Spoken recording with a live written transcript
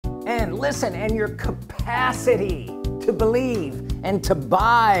and listen, and your capacity to believe and to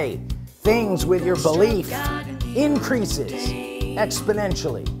buy things with your belief increases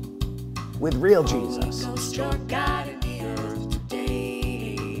exponentially with real Jesus.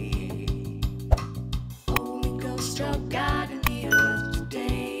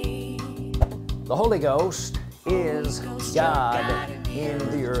 The Holy Ghost is God in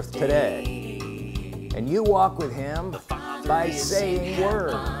the earth today, and you walk with him by saying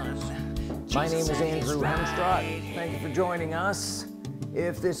words. My name is Andrew Hemstrought. Thank you for joining us.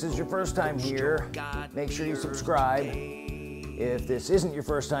 If this is your first time here, make sure you subscribe. If this isn't your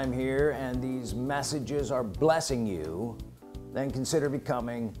first time here and these messages are blessing you, then consider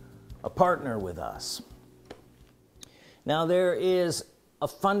becoming a partner with us. Now, there is a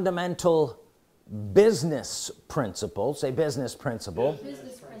fundamental business principle, say business principle,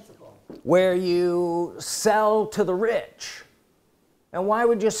 where you sell to the rich. And why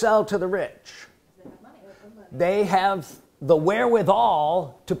would you sell to the rich? They have the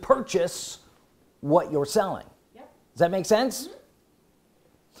wherewithal to purchase what you're selling. Does that make sense?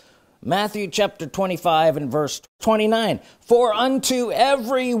 Matthew chapter 25 and verse 29. For unto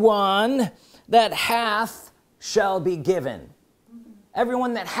everyone that hath shall be given.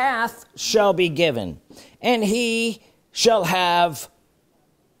 Everyone that hath shall be given, and he shall have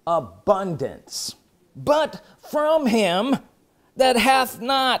abundance. But from him that hath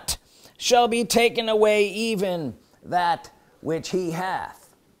not shall be taken away even that which he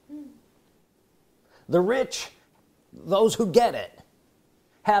hath. The rich, those who get it,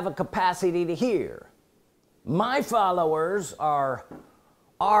 have a capacity to hear. My followers are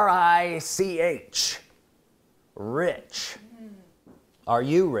R-I-C-H, rich. Are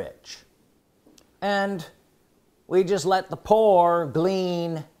you rich? And we just let the poor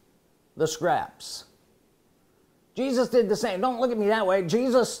glean the scraps. Jesus did the same. Don't look at me that way.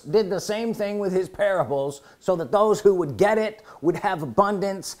 Jesus did the same thing with his parables so that those who would get it would have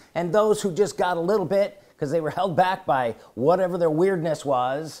abundance, and those who just got a little bit because they were held back by whatever their weirdness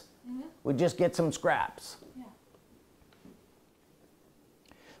was would just get some scraps.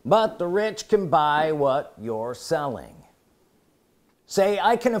 But the rich can buy what you're selling. Say,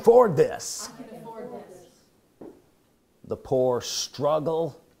 I can afford this. I can afford this. The poor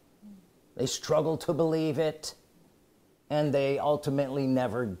struggle. They struggle to believe it, and they ultimately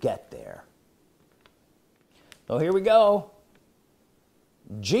never get there. So here we go.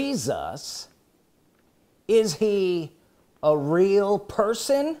 Jesus, is he a real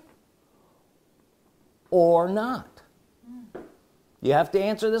person or not? You have to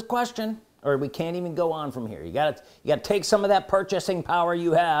answer this question, or we can't even go on from here. You got to take some of that purchasing power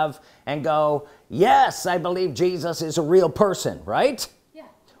you have and go, yes, I believe Jesus is a real person, right? Yeah.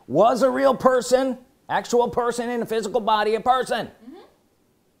 Was a real person, actual person in a physical body, a person.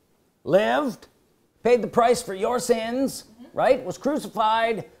 Lived, paid the price for your sins, right? Was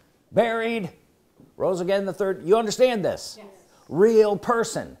crucified, buried, rose again the third. You understand this? Yes. Real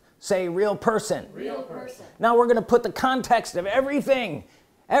person. Say real person. Real person. Now we're going to put the context of everything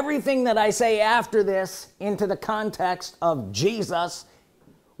that I say after this into the context of Jesus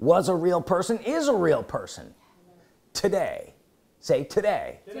was a real person, is a real person today. Say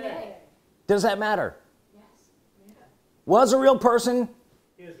today. Today. Does that matter? Yes. Yeah. Was a real person,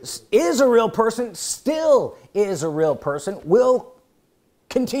 is a real person, still is a real person, will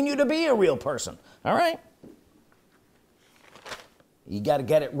continue to be a real person. All right. You got to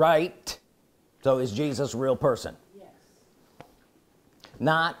get it right. So is Jesus a real person? Yes.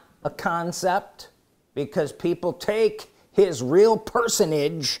 Not a concept, because people take his real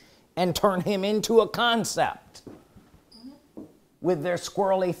personage and turn him into a concept with their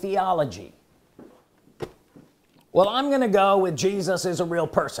squirly theology. Well, I'm going to go with Jesus is a real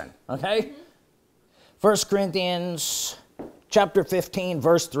person, okay? 1 Corinthians chapter 15,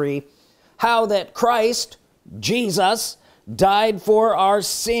 verse 3, how that Christ, Jesus, died for our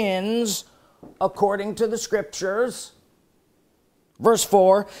sins according to the scriptures. Verse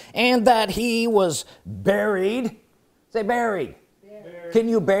 4, and that he was buried. Say buried. Buried. Can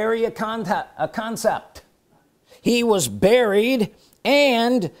you bury a concept? He was buried,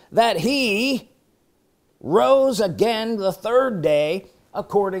 and that he rose again the third day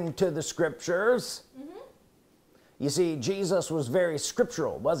according to the scriptures. You see, Jesus was very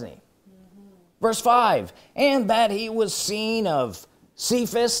scriptural, wasn't he? Verse 5, and that he was seen of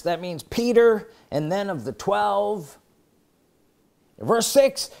Cephas, that means Peter, and then of the 12. Verse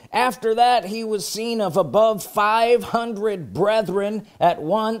 6, after that he was seen of above 500 brethren at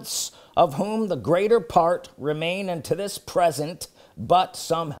once, of whom the greater part remain unto this present, but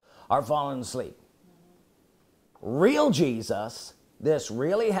some are fallen asleep. Real Jesus this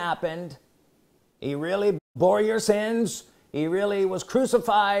really happened, he really bore your sins, he really was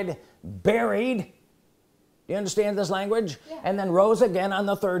crucified, buried, do you understand this language? Yeah. And then rose again on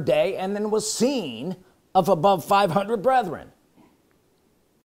the third day, and then was seen of above 500 brethren.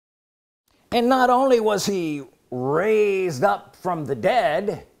 And not only was he raised up from the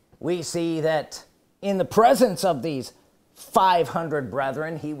dead, we see that in the presence of these 500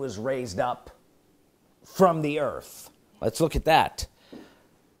 brethren, he was raised up from the earth. Let's look at that.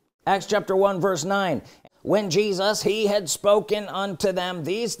 Acts chapter 1 verse 9. When Jesus, he had spoken unto them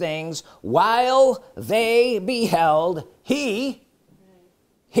these things, while they beheld, he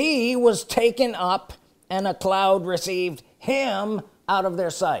was taken up, and a cloud received him out of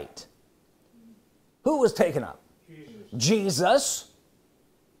their sight. Who was taken up? Jesus,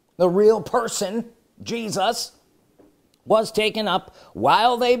 the real person, Jesus, was taken up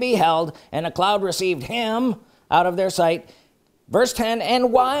while they beheld, and a cloud received him out of their sight. Verse 10,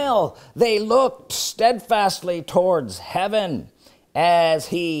 and while they looked steadfastly towards heaven as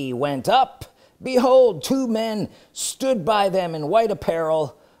he went up, behold, two men stood by them in white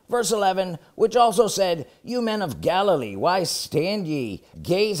apparel. Verse 11, which also said, you men of Galilee, why stand ye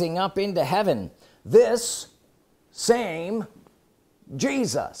gazing up into heaven? This same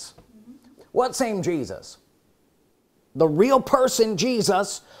Jesus. What same Jesus? The real person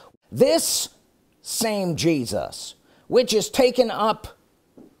Jesus. This same Jesus, which is taken up,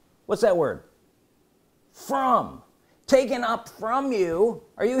 what's that word? From. Taken up from you.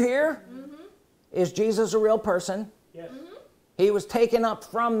 Are you here? Mm-hmm. Is Jesus a real person? Yes. Mm-hmm. He was taken up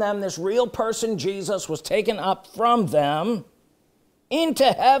from them. This real person Jesus was taken up from them into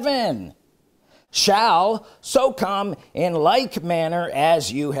heaven. Shall so come in like manner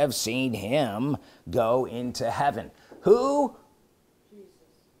as you have seen him go into heaven. Who?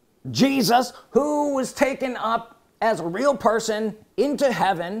 Jesus, who was taken up as a real person into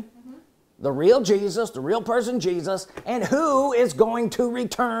heaven. Mm-hmm. The real Jesus, the real person Jesus, and who is going to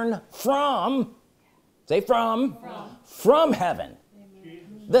return from, say from heaven.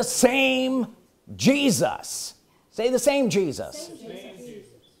 Amen. The same Jesus. Say the same Jesus. Same Jesus.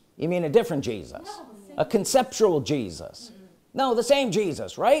 You mean a different Jesus? No, a conceptual Jesus? Mm-hmm. No, the same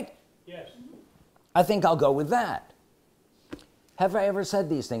Jesus, right? Yes. I think I'll go with that. Have I ever said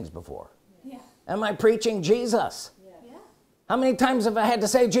these things before? Yeah. Am I preaching Jesus? Yeah. How many times have I had to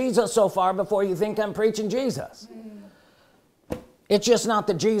say Jesus so far before you think I'm preaching Jesus? Mm. It's just not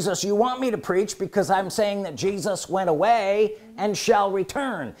the Jesus you want me to preach, because I'm saying that Jesus went away and shall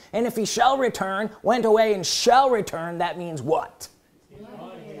return. And if he shall return, went away and shall return, that means what?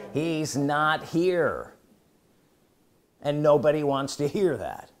 He's not here. And nobody wants to hear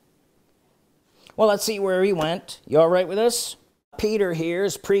that. Well, let's see where he went. You all right with this? Peter here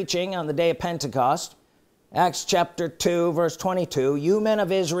is preaching on the day of Pentecost. Acts chapter 2 verse 22. You men of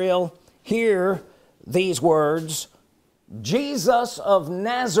Israel, hear these words. Jesus of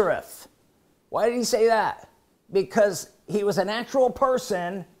Nazareth. Why did he say that? Because he was an actual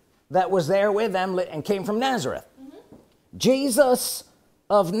person that was there with them and came from Nazareth. Mm-hmm. Jesus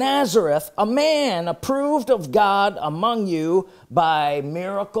of Nazareth, a man approved of God among you by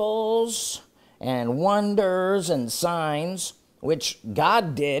miracles and wonders and signs, which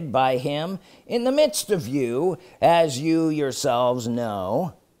God did by him in the midst of you, as you yourselves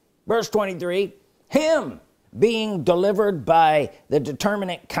know. Verse 23, him being delivered by the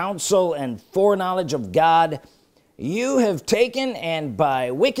determinate counsel and foreknowledge of God, you have taken and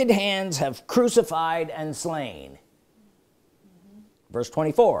by wicked hands have crucified and slain. Verse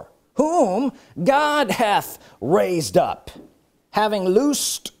 24, whom God hath raised up, having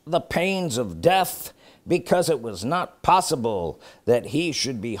loosed the pains of death, because it was not possible that he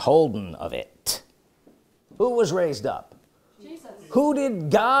should be holden of it. Who was raised up? Jesus. Who did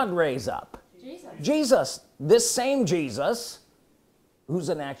God raise up? Jesus. Jesus. This same Jesus, who's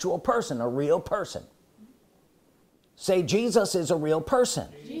an actual person, a real person. Say, Jesus is a real person.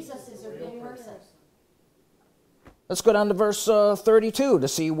 Jesus is a real person. Let's go down to verse 32 to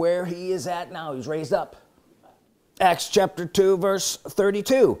see where he is at now. He's raised up. Acts chapter 2 verse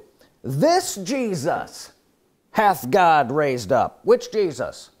 32. This Jesus hath God raised up. Which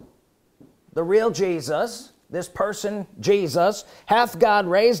Jesus? The real Jesus, this person Jesus, hath God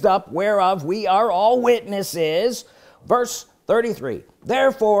raised up, whereof we are all witnesses. Verse 33.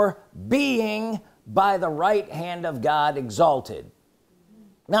 Therefore, being by the right hand of God exalted.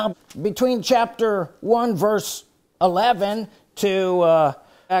 Now, between chapter 1 verse 11 to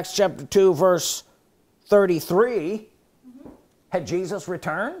Acts chapter 2 verse 33, had Jesus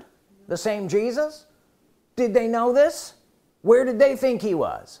returned? The same Jesus? Did they know this? Where did they think he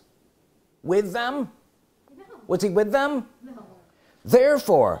was? With them? No. Was he with them? No.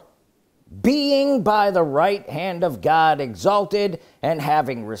 Therefore, being by the right hand of God exalted, and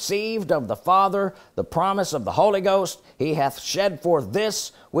having received of the Father the promise of the Holy Ghost, he hath shed forth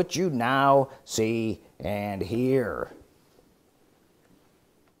this which you now see and hear.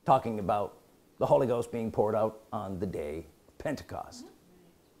 Talking about the Holy Ghost being poured out on the day of Pentecost.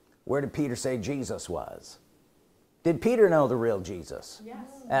 Where did Peter say Jesus was? Did Peter know the real Jesus? Yes.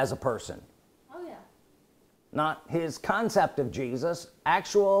 As a person? Oh yeah. Not his concept of Jesus.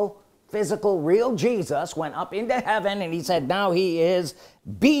 Actual physical real Jesus went up into heaven, and he said now he is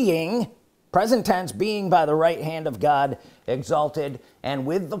being, present tense, being by the right hand of God exalted, and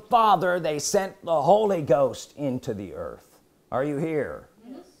with the Father they sent the Holy Ghost into the earth. Are you here?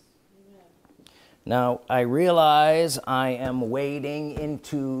 Yes. Now I realize I am wading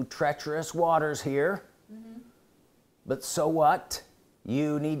into treacherous waters here, but so what?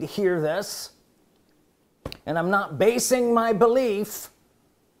 You need to hear this, and I'm not basing my belief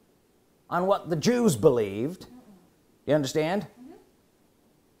on what the Jews believed. You understand?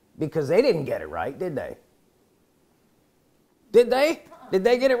 Because they didn't get it right, did they? Did they? Did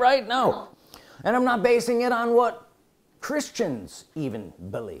they get it right? No. And I'm not basing it on what Christians even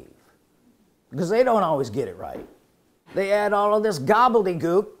believe, because they don't always get it right. They add all of this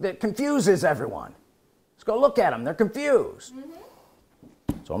gobbledygook that confuses everyone. Let's go look at them. They're confused.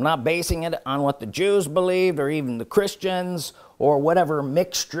 So I'm not basing it on what the Jews believed, or even the Christians, or whatever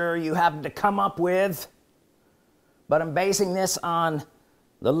mixture you happen to come up with, but I'm basing this on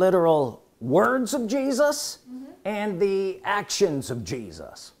the literal words of Jesus and the actions of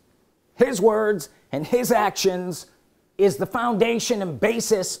Jesus. His words and his actions is the foundation and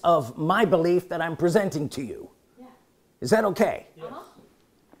basis of my belief that I'm presenting to you. Yeah. Is that okay? Yes.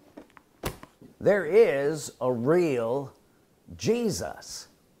 There is a real Jesus.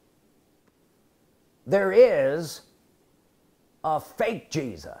 There is a fake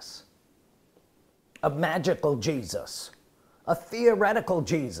Jesus, a magical Jesus, a theoretical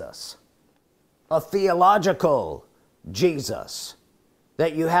Jesus, a theological Jesus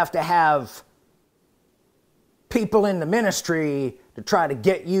that you have to have people in the ministry to try to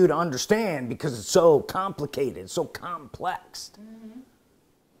get you to understand, because it's so complicated, so complex.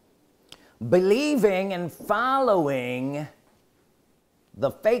 Believing and following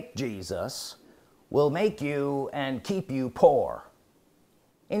the fake Jesus will make you and keep you poor.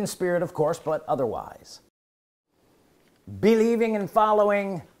 In spirit, of course, but otherwise. Believing and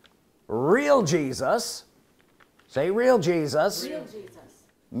following real Jesus, say real Jesus, Real Jesus.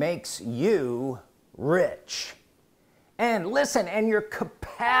 makes you rich. And listen, and your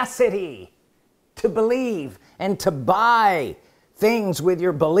capacity to believe and to buy things with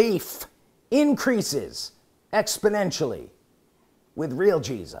your belief increases exponentially with real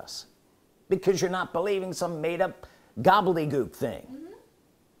Jesus, because you're not believing some made-up gobbledygook thing.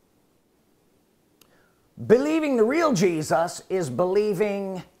 Believing the real Jesus is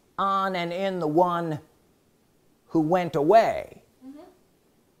believing on and in the one who went away,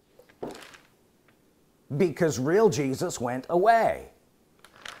 because real Jesus went away.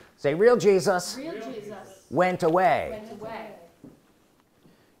 Say, real Jesus, Real Jesus went away. went away.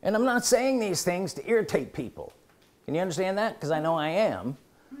 And I'm not saying these things to irritate people. Can you understand that? Because I know I am.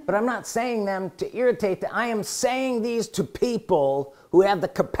 But I'm not saying them to irritate them. I am saying these to people who have the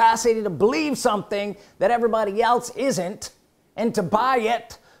capacity to believe something that everybody else isn't, and to buy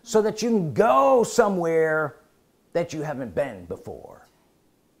it so that you can go somewhere that you haven't been before.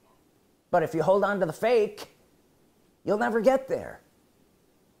 But if you hold on to the fake, you'll never get there.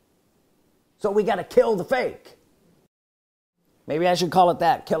 So we got to kill the fake. Maybe I should call it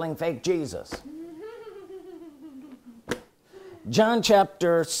that, killing fake Jesus. John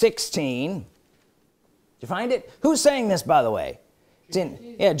chapter 16. Did you find it? Who's saying this, by the way? It's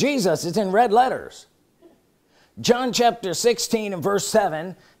in, yeah, Jesus. It's in red letters. John chapter 16 and verse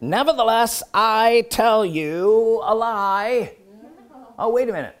 7. Nevertheless, I tell you a lie. Oh, wait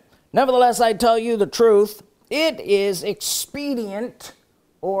a minute. Nevertheless, I tell you the truth. It is expedient,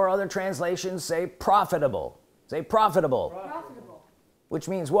 or other translations say profitable. Say profitable. Profitable. Which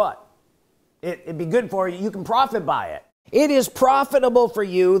means what? It'd be good for you. You can profit by it. It is profitable for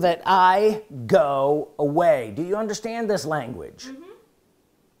you that I go away. Do you understand this language?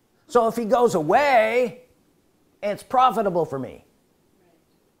 So if he goes away, it's profitable for me.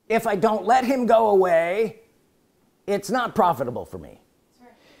 If I don't let him go away, it's not profitable for me.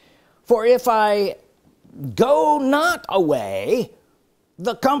 For if I go not away,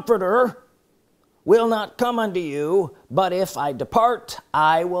 the Comforter will not come unto you, but if I depart,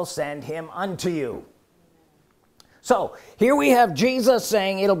 I will send him unto you. So here we have Jesus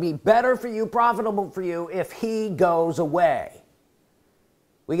saying it'll be better for you, profitable for you, if he goes away.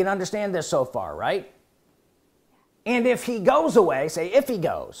 We can understand this so far, right? And if he goes away, say if he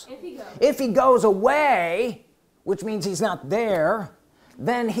goes. If he goes away, which means he's not there,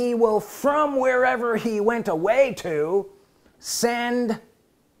 then he will, from wherever he went away to, send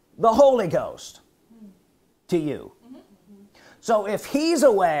the Holy Ghost to you. So if he's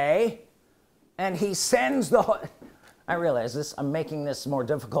away and he sends the I realize this, I'm making this more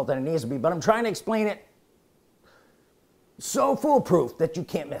difficult than it needs to be, but I'm trying to explain it so foolproof that you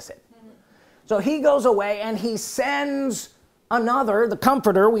can't miss it. So he goes away and he sends another, the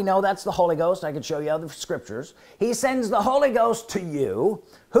comforter. We know that's the Holy Ghost. I could show you other scriptures. He sends the Holy Ghost to you.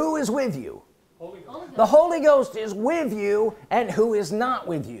 Who is with you? Holy Ghost. The Holy Ghost is with you, and who is not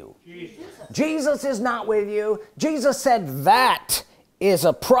with you? Jesus is not with you. Jesus said that is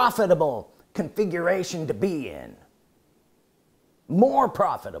a profitable configuration to be in. More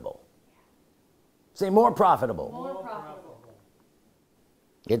profitable. Say more profitable. More profitable.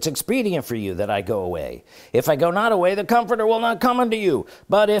 It's expedient for you that I go away. If I go not away, the Comforter will not come unto you.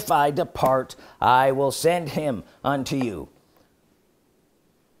 But if I depart, I will send him unto you.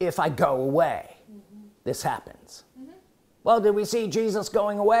 If I go away, this happens. Well, did we see Jesus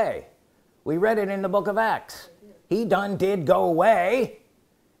going away? We read it in the book of Acts. He did go away.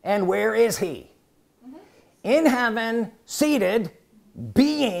 And where is he? In heaven, seated,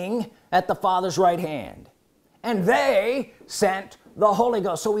 being at the Father's right hand. And they sent the Holy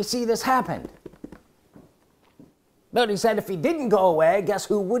Ghost. So we see this happened. But he said if he didn't go away, guess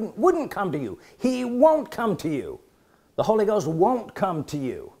who wouldn't come to you? He won't come to you. The Holy Ghost won't come to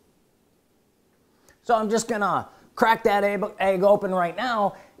you. So I'm just gonna crack that egg open right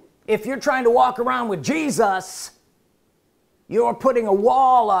now. If you're trying to walk around with Jesus, you're putting a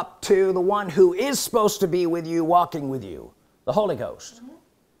wall up to the one who is supposed to be with you, walking with you, the Holy Ghost.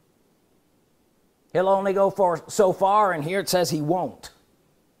 He'll only go for so far, and here it says he won't.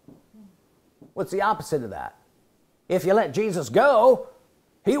 What's the opposite of that? If you let Jesus go,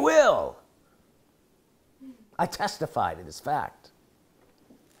 he will. I testified it as fact.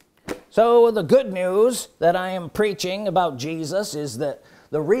 So the good news that I am preaching about Jesus is that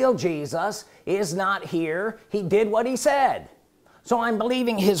the real Jesus is not here. He did what he said. So I'm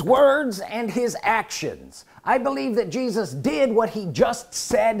believing his words and his actions. I believe that Jesus did what he just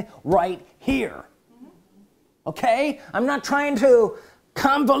said right here. Okay? I'm not trying to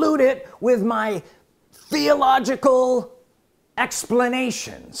convolute it with my theological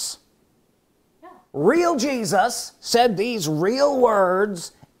explanations. Real Jesus said these real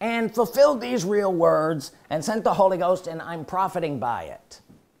words and fulfilled these real words and sent the Holy Ghost, and I'm profiting by it.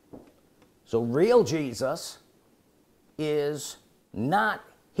 So real Jesus is not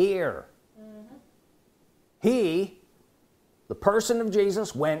here. He, the person of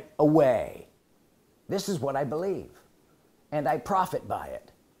Jesus, went away. This is what I believe, and I profit by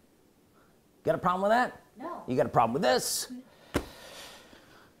it. Got a problem with that? No. You got a problem with this?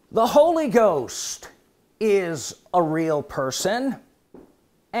 The Holy Ghost is a real person,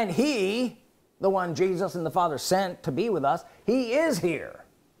 and he, the one Jesus and the Father sent to be with us, he is here.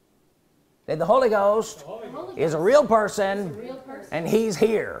 The Holy Ghost is a real person, and he's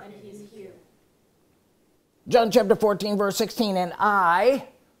here. John chapter 14 verse 16, and I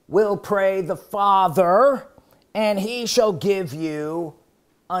will pray the Father, and he shall give you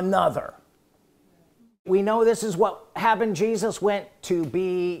another. We know this is what happened. Jesus went to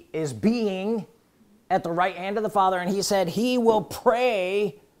being at the right hand of the Father, and he said he will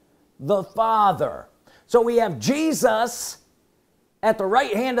pray the Father. So we have Jesus at the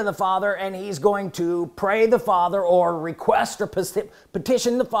right hand of the Father, and he's going to pray the Father, or request or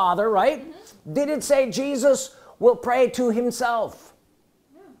petition the Father, right? Did it say Jesus will pray to himself?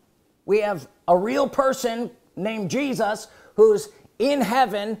 We have a real person named Jesus who's in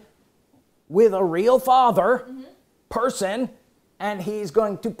heaven with a real Father person, and he's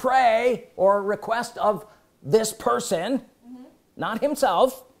going to pray or request of this person, not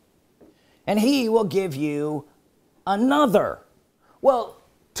himself, and he will give you another. Well,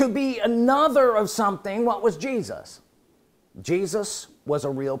 to be another of something, what was Jesus? Jesus was a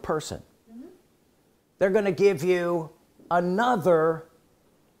real person. They're going to give you another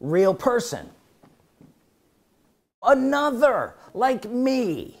real person. Another, like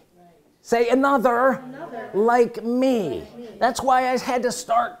me. Say another, like me. That's why I had to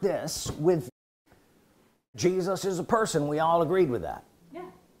start this with Jesus is a person. We all agreed with that. Yeah.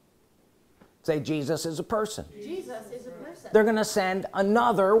 Say Jesus is a person. Jesus is a person. They're going to send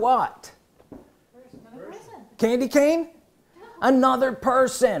another what? Another person. Candy cane? Another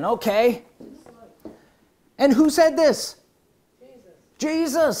person. Okay. And who said this?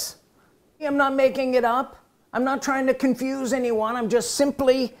 Jesus. I'm not making it up. I'm not trying to confuse anyone. I'm just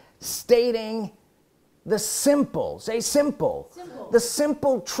simply stating the simple, say simple, the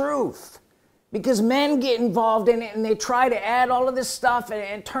simple truth, because men get involved in it and they try to add all of this stuff and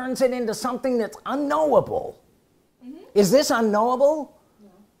it turns it into something that's unknowable. Is this unknowable?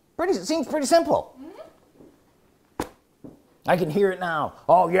 No. It seems pretty simple. I can hear it now.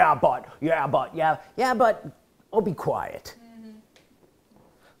 Oh yeah but oh, be quiet.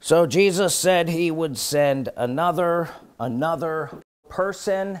 So Jesus said he would send another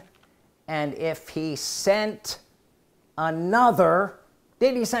person, and if he sent another,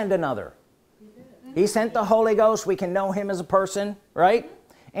 did he send another? He sent the Holy Ghost. We can know him as a person, right?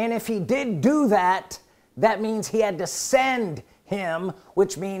 And if he did do that, that means he had to send him,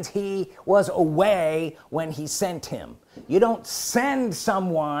 which means he was away when he sent him. You don't send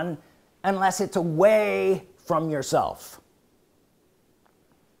someone unless it's away from yourself.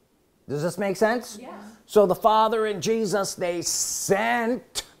 Does this make sense? Yes. So the Father and Jesus, they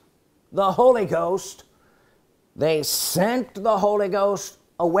sent the Holy Ghost. They sent the Holy Ghost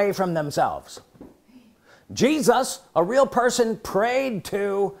away from themselves. Jesus, a real person, prayed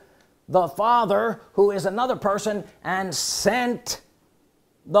to the Father, who is another person, and sent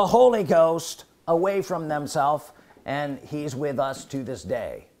the Holy Ghost away from themselves, and he's with us to this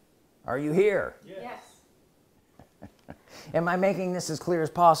day. Are you here? Yes. Am I making this as clear as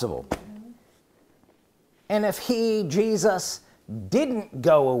possible? And if Jesus, didn't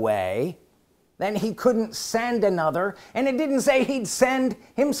go away, then he couldn't send another, and it didn't say he'd send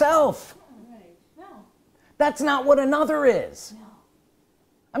himself. Right. No. That's not what another is. No.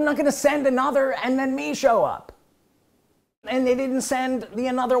 I'm not going to send another and then me show up. And they didn't send, the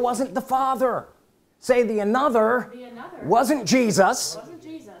another wasn't the Father. Say the another, wasn't Jesus. Wasn't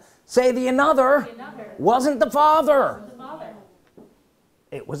Jesus. Say the another, wasn't the Father. The Father.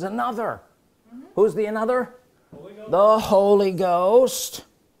 It was another. Who's the another? The Holy Ghost.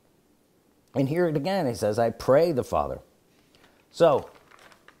 And here it again, he says, I pray the Father. So,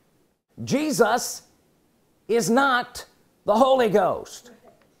 Jesus is not the Holy Ghost.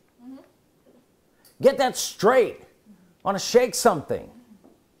 Get that straight. I want to shake something.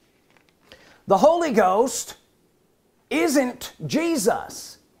 The Holy Ghost isn't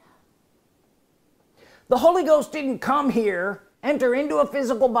Jesus. The Holy Ghost didn't come here, enter into a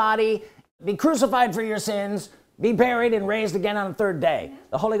physical body, be crucified for your sins, be buried and raised again on the third day.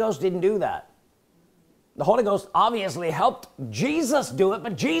 The Holy Ghost didn't do that. The Holy Ghost obviously helped Jesus do it,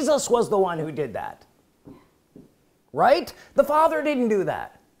 but Jesus was the one who did that. Right? The Father didn't do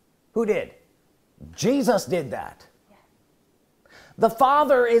that. Who did? Jesus did that. The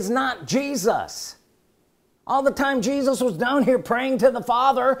Father is not Jesus. All the time Jesus was down here praying to the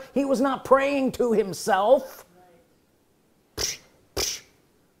Father, he was not praying to himself.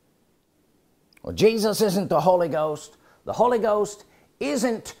 Well, Jesus isn't the Holy Ghost. The Holy Ghost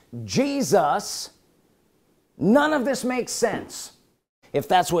isn't Jesus. None of this makes sense if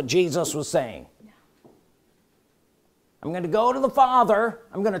that's what Jesus was saying. I'm going to go to the Father,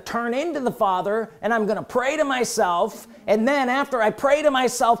 I'm going to turn into the Father, and I'm going to pray to myself, and then after I pray to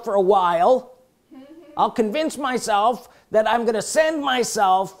myself for a while, I'll convince myself that I'm going to send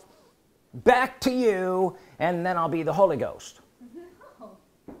myself back to you, and then I'll be the Holy Ghost.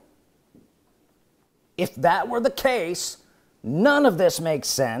 If that were the case, none of this makes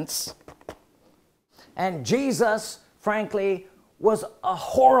sense. And Jesus, frankly, was a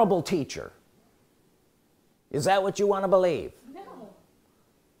horrible teacher. Is that what you want to believe? No.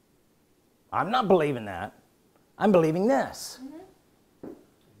 I'm not believing that. I'm believing this.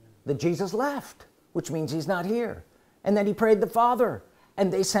 That Jesus left, which means he's not here. And then he prayed the Father,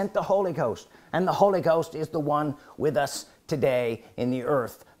 and they sent the Holy Ghost. And the Holy Ghost is the one with us today in the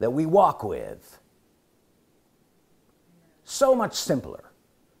earth that we walk with. So much simpler.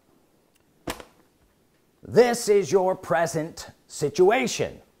 This is your present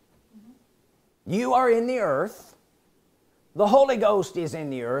situation. You are in the earth. The Holy Ghost is in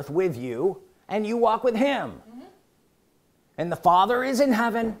the earth with you, and you walk with him. And the Father is in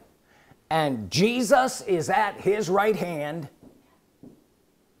heaven, and Jesus is at his right hand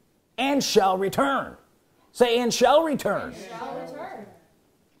and shall return. Say, and shall return. And shall return.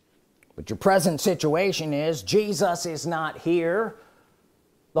 But your present situation is Jesus is not here.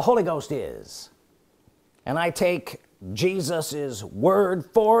 The Holy Ghost is. And I take Jesus's word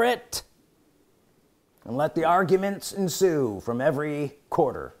for it, and let the arguments ensue from every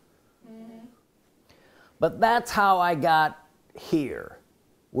quarter. But that's how I got here,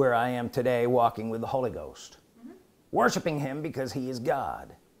 where I am today, walking with the Holy Ghost, worshiping him because he is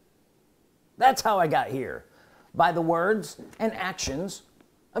God. That's how I got here, by the words and actions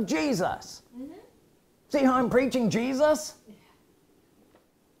of Jesus. See how I'm preaching Jesus?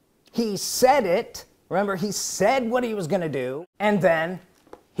 He said it. Remember, he said what he was going to do, and then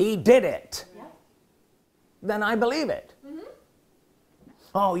he did it. Yeah. Then I believe it.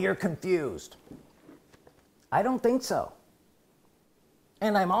 Oh, you're confused. I don't think so.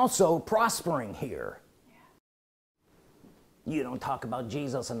 And I'm also prospering here. You don't talk about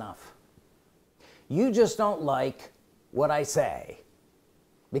Jesus enough. You just don't like what I say,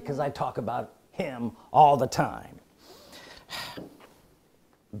 because I talk about him all the time.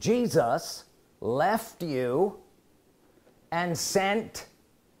 Jesus left you and sent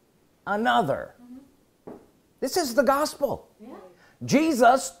another. This is the gospel. Yeah.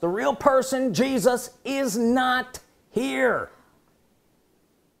 Jesus, the real person, Jesus is not here.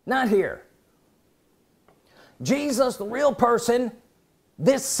 Not here. Jesus, the real person,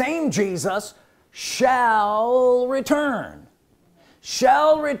 this same Jesus, shall return.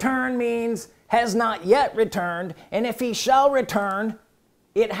 Shall return means has not yet returned, and if he shall return,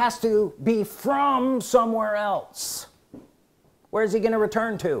 it has to be from somewhere else. Where is he going to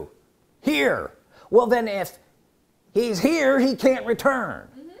return to? Here. Well, then if he's here, he can't return.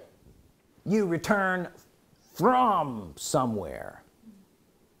 You return from somewhere.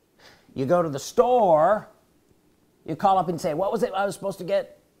 You go to the store, you call up and say, what was it I was supposed to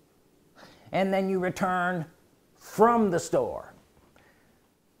get? And then you return from the store.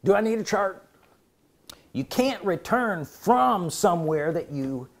 Do I need a chart? You can't return from somewhere that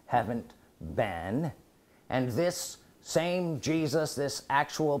you haven't been. And this same Jesus, this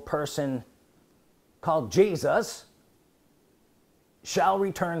actual person called Jesus, shall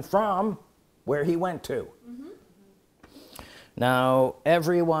return from where he went to. Now,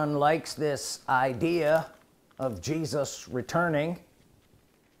 everyone likes this idea of Jesus returning,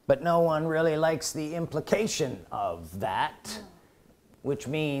 but no one really likes the implication of that, which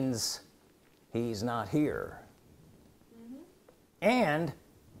means he's not here. And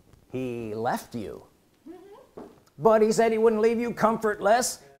he left you. But he said he wouldn't leave you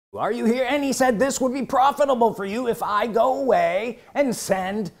comfortless. Are you here? And he said this would be profitable for you if I go away and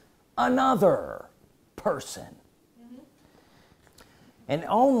send another person. And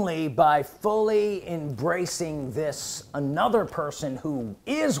only by fully embracing this another person who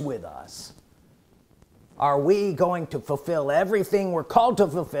is with us are we going to fulfill everything we're called to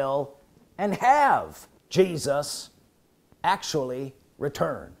fulfill and have Jesus actually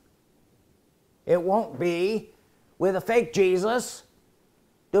return. It won't be with a fake Jesus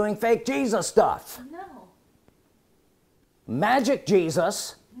doing fake Jesus stuff. No. Magic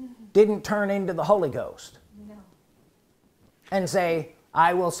Jesus didn't turn into the Holy Ghost No. and say,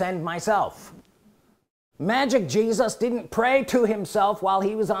 I will send myself. Magic Jesus didn't pray to himself while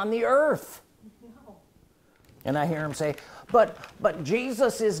he was on the earth. No. And I hear him say, but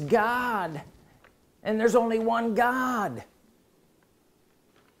Jesus is God, and there's only one God.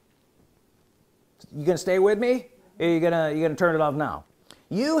 You gonna stay with me? Or you gonna turn it off now?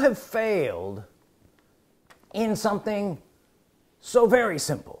 You have failed in something so very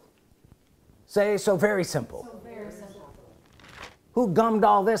simple. Say, so very simple. So very simple. Who gummed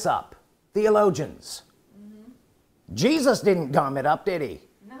all this up? Theologians. Jesus didn't gum it up, did he?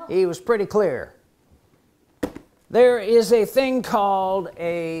 No. He was pretty clear. There is a thing called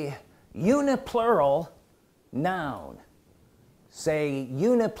a uniplural noun. Say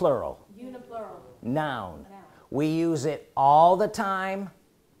uniplural. Uniplural. Noun. Noun. We use it all the time.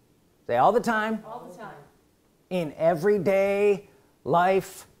 Say all the time. All the time. In everyday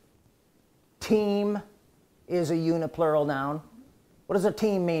life. Team is a uniplural noun. What does a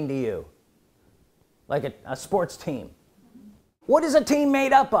team mean to you? Like a sports team. What is a team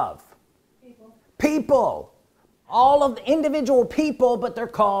made up of? People. People. All of the individual people, but they're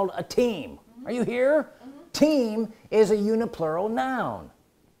called a team. Are you here? Team is a uniplural noun.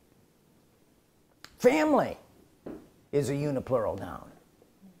 Family is a uniplural noun.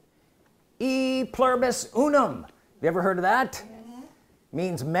 E pluribus unum. Have you ever heard of that?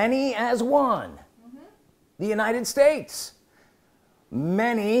 Means many as one. The United States.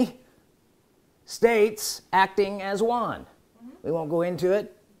 Many states acting as one. We won't go into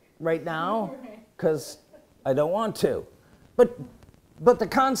it right now because I don't want to. But the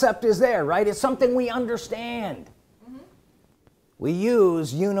concept is there, right? It's something we understand. We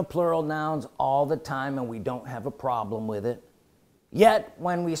use uniplural nouns all the time and we don't have a problem with it. Yet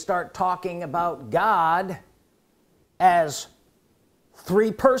when we start talking about God as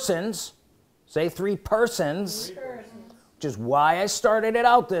three persons, say three persons, which is why I started it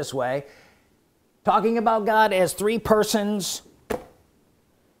out this way, talking about God as three persons,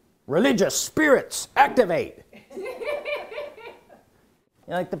 religious spirits activate.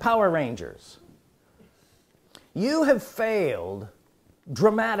 Like the Power Rangers. You have failed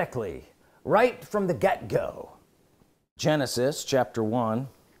dramatically right from the get-go. Genesis chapter 1.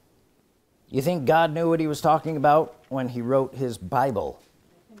 You think God knew what he was talking about when he wrote his Bible?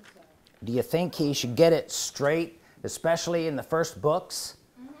 I think so. Do you think he should get it straight, especially in the first books?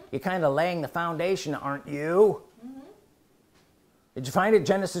 You're kind of laying the foundation, aren't you? Did you find it?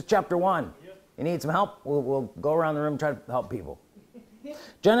 Genesis chapter 1. Yep. You need some help? We'll go around the room and try to help people.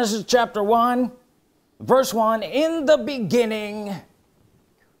 Genesis chapter 1, verse 1. In the beginning,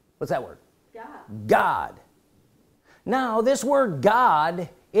 what's that word? God. God. Now, this word God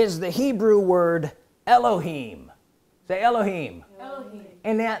is the Hebrew word Elohim. Say Elohim. Elohim.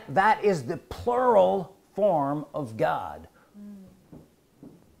 And that is the plural form of God.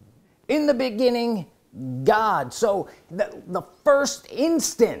 In the beginning, God. So the first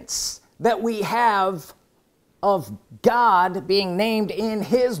instance that we have of God being named in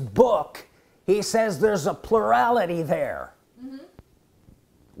his book, he says there's a plurality there.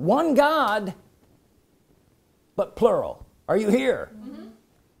 One God, but plural. Are you here?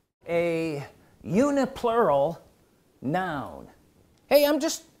 A uniplural noun. Hey, I'm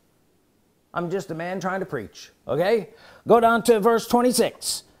just a man trying to preach. Okay, go down to verse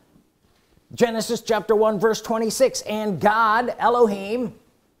 26. Genesis chapter 1 verse 26. And God, Elohim,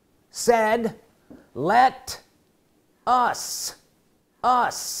 said, let us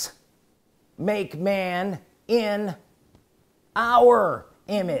make man in our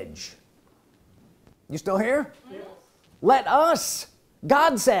image. You still here? Yes. Let us.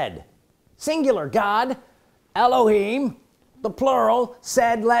 God said, singular. God, Elohim, the plural,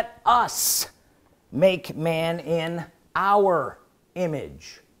 said, let us make man in our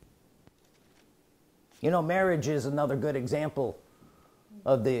image. You know, marriage is another good example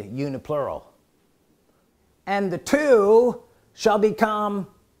of the uniplural. And the two shall become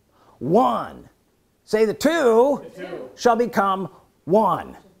one. Say the two shall become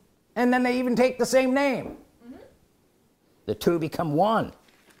one. And then they even take the same name. The two become one.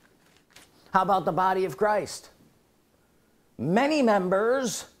 How about the body of Christ? Many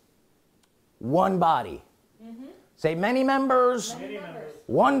members, one body. Say many members,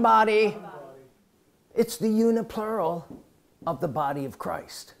 one body. It's the uniplural of the body of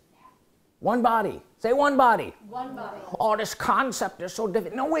Christ. One body. Say one body. One body. Oh, this concept is so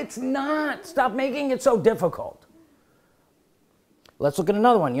difficult. No, it's not. Stop making it so difficult. Let's look at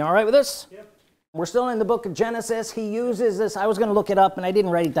another one. You all right with this? Yep. We're still in the book of Genesis. He uses this. I was going to look it up and I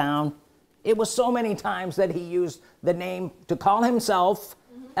didn't write it down. It was so many times that he used the name to call himself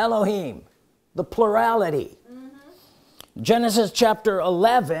Elohim, the plurality. Genesis chapter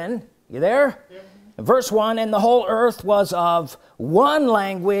 11. You there? Yep. Verse 1. And the whole earth was of one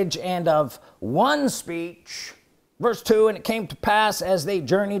language and of one speech. Verse 2. And it came to pass as they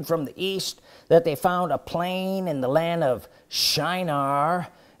journeyed from the east that they found a plain in the land of Shinar,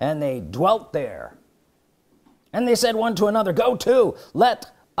 and they dwelt there. And they said one to another, go to, let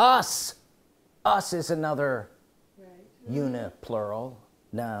us. Us is another uniplural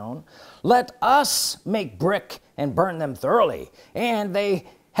noun. Let us make brick and burn them thoroughly. And they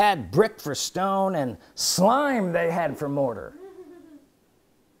had brick for stone, and slime they had for mortar.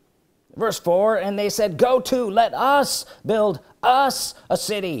 Verse 4. And they said, go to, let us build us a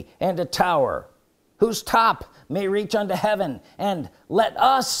city and a tower, whose top may reach unto heaven, and let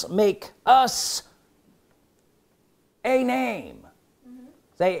us make us a name.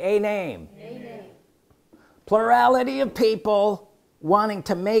 Say a name. A name. Plurality of people wanting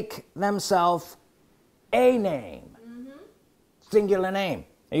to make themselves a name. Singular name.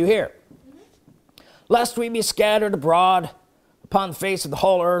 Are you here? Lest we be scattered abroad upon the face of the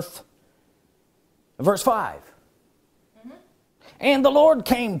whole earth. Verse 5. And the Lord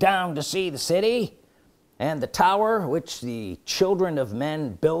came down to see the city and the tower which the children of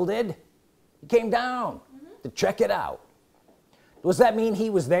men builded. He came down to check it out. Does that mean he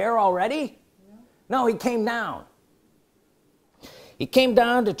was there already? No, he came down. He came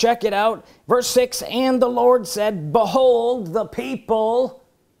down to check it out. Verse 6. And the Lord said, behold, the people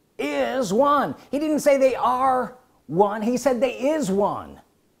is one. He didn't say they are one. He said they is one.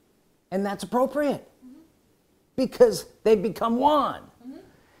 And that's appropriate. Because they become one.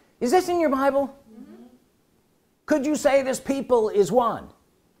 Is this in your Bible? Could you say this people is one?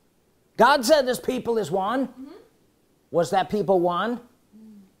 God said this people is one. Was that people one?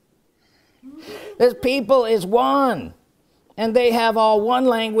 This people is one. And they have all one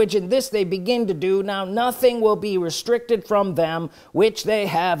language, and this they begin to do. Now nothing will be restricted from them, which they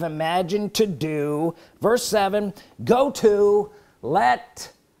have imagined to do. Verse 7, go to,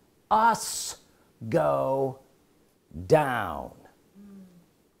 let us go down.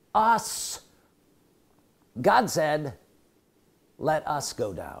 Us God said, let us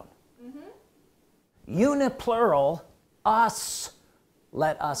go down. Uniplural, us,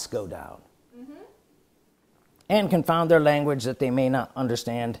 let us go down. And confound their language that they may not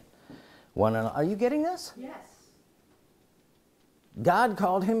understand one another. Are you getting this? Yes. God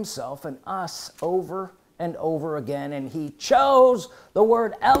called himself an us over and over again, and he chose the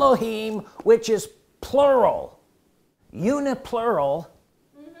word Elohim, which is plural. Uniplural,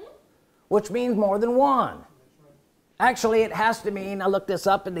 which means more than one. Actually, it has to mean, I looked this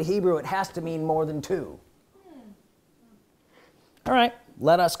up in the Hebrew, it has to mean more than two. All right,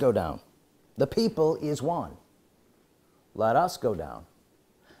 let us go down. The people is one. Let us go down.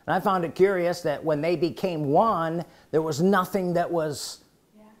 And I found it curious that when they became one, there was nothing that was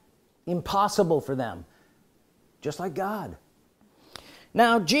impossible for them. Just like God.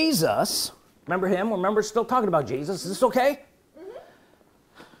 Now, Jesus, remember him? Remember, still talking about Jesus. Is this okay?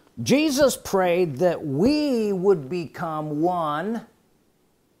 Jesus prayed that we would become one,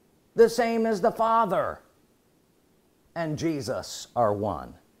 the same as the Father and Jesus are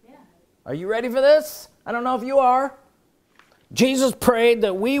one. Yeah. Are you ready for this? I don't know if you are. Jesus prayed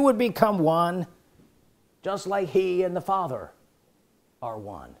that we would become one, just like he and the Father are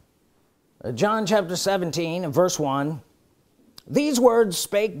one. John chapter 17 and verse 1. These words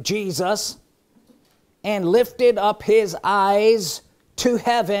spake Jesus, and lifted up his eyes to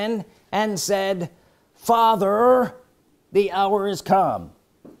heaven, and said, Father, the hour is come.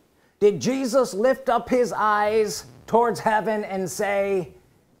 Did Jesus lift up his eyes towards heaven and say,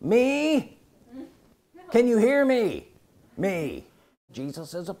 me? Can you hear me? Me.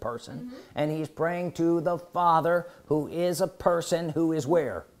 Jesus is a person, and he's praying to the Father, who is a person, who is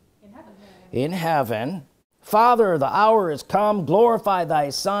where? In heaven. In heaven. Father, the hour is come. Glorify thy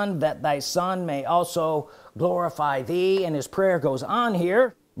Son, that thy Son may also glorify thee. And his prayer goes on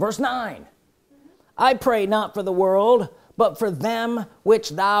here. Verse 9. I pray not for the world, but for them which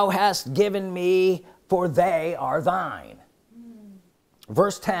thou hast given me, for they are thine.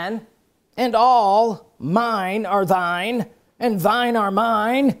 Verse 10. And all mine are thine, and thine are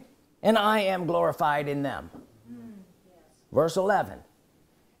mine, and I am glorified in them. Verse 11.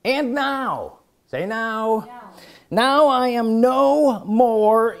 And now, say now, now I am no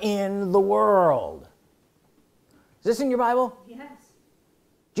more in the world. Is this in your Bible? Yes.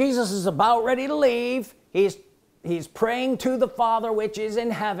 Jesus is about ready to leave. He's praying to the Father which is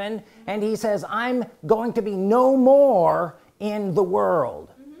in heaven, and he says, I'm going to be no more in the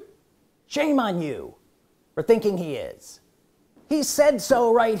world. Shame on you for thinking he is. He said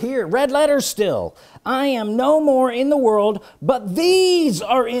so right here, red letters still. I am no more in the world, but these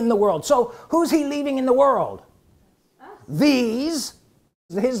are in the world. So who's he leaving in the world? These,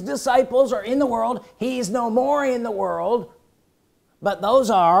 his disciples, are in the world. He's no more in the world, but those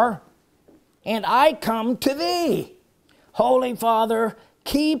are, and I come to thee. Holy Father,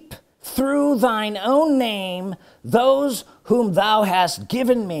 keep through thine own name those whom thou hast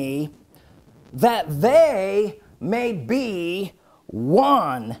given me, that they may be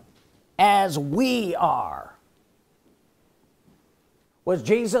one as we are. Was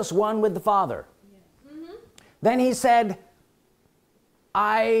Jesus one with the Father? Then he said,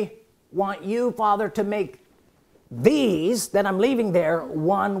 I want you, Father, to make these that I'm leaving there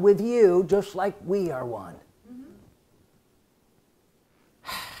one with you, just like we are one.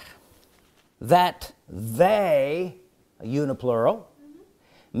 That they, a uniplural,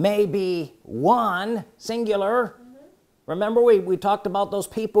 may be one, singular. Remember we talked about those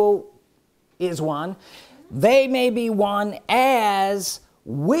people is one. They may be one as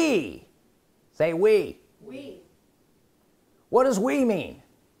we. Say we. We. What does we mean?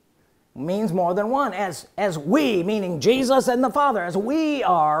 It means more than one. As we, meaning Jesus and the Father, as we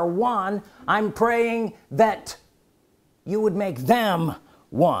are one, I'm praying that you would make them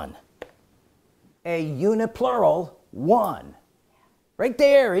one. A uniplural, one. Right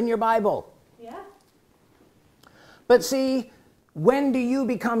there in your Bible. Yeah. But see, when do you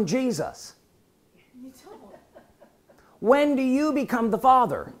become Jesus? You don't. When do you become the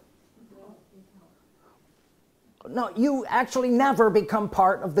Father? No, you actually never become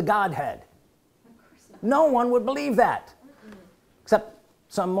part of the Godhead. No one would believe that. Except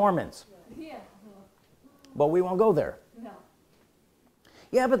some Mormons. Yeah. But we won't go there. No.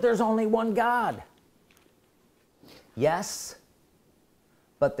 Yeah, but there's only one God. Yes,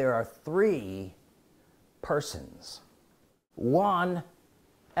 but there are three persons. One,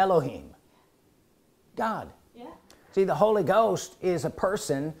 Elohim, God. Yeah. See, the Holy Ghost is a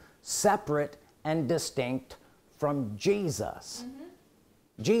person separate and distinct from Jesus.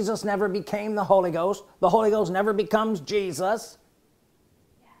 Jesus never became the Holy Ghost. The Holy Ghost never becomes Jesus.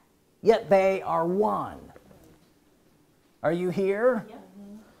 Yet they are one. Are you here? Yeah.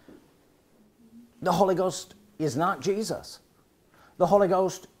 The Holy Ghost is not Jesus. The Holy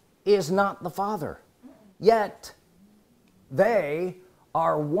Ghost is not the Father. Yet they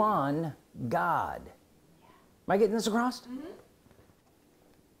are one God. Am I getting this across?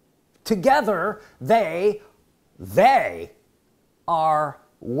 Together they are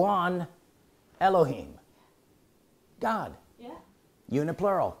one Elohim, God. Yeah.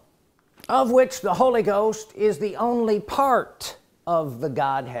 Uniplural, of which the Holy Ghost is the only part of the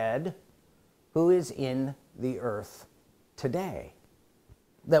Godhead who is in the earth today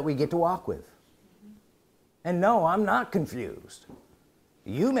that we get to walk with. And no, I'm not confused.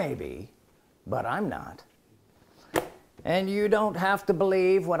 You may be, but I'm not. And you don't have to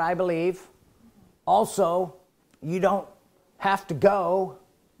believe what I believe. Also, you don't have to go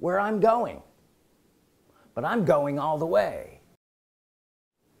where I'm going. But I'm going all the way.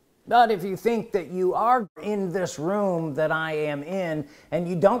 But if you think that you are in this room that I am in and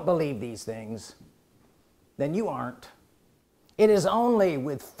you don't believe these things, then you aren't. It is only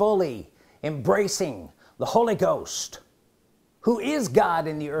with fully embracing the Holy Ghost, who is God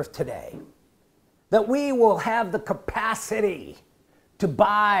in the earth today, that we will have the capacity to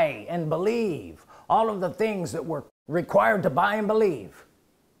buy and believe all of the things that we're required to buy and believe,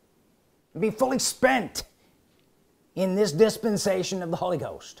 and be fully spent in this dispensation of the Holy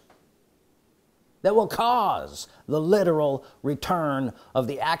Ghost that will cause the literal return of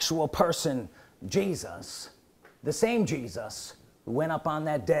the actual person Jesus, the same Jesus who went up on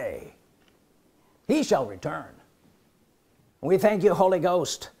that day. He shall return. And we thank you, Holy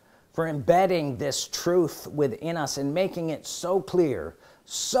Ghost, for embedding this truth within us and making it so clear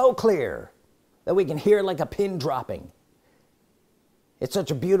that we can hear like a pin dropping. It's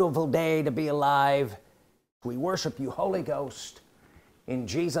such a beautiful day to be alive. We worship you, Holy Ghost, in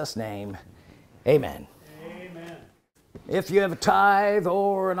Jesus' name. Amen. Amen. If you have a tithe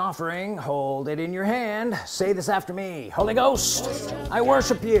or an offering, hold it in your hand. Say this after me. Holy Ghost, I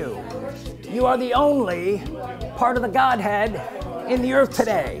worship you. You are the only part of the Godhead in the earth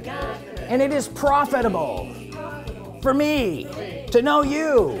today. And it is profitable for me to know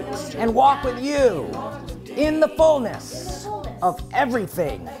you and walk with you in the fullness of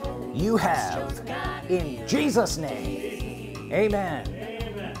everything you have. In Jesus' name,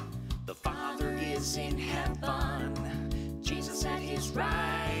 amen. The Father is in heaven, Jesus at his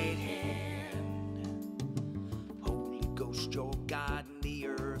right hand. Holy Ghost, your God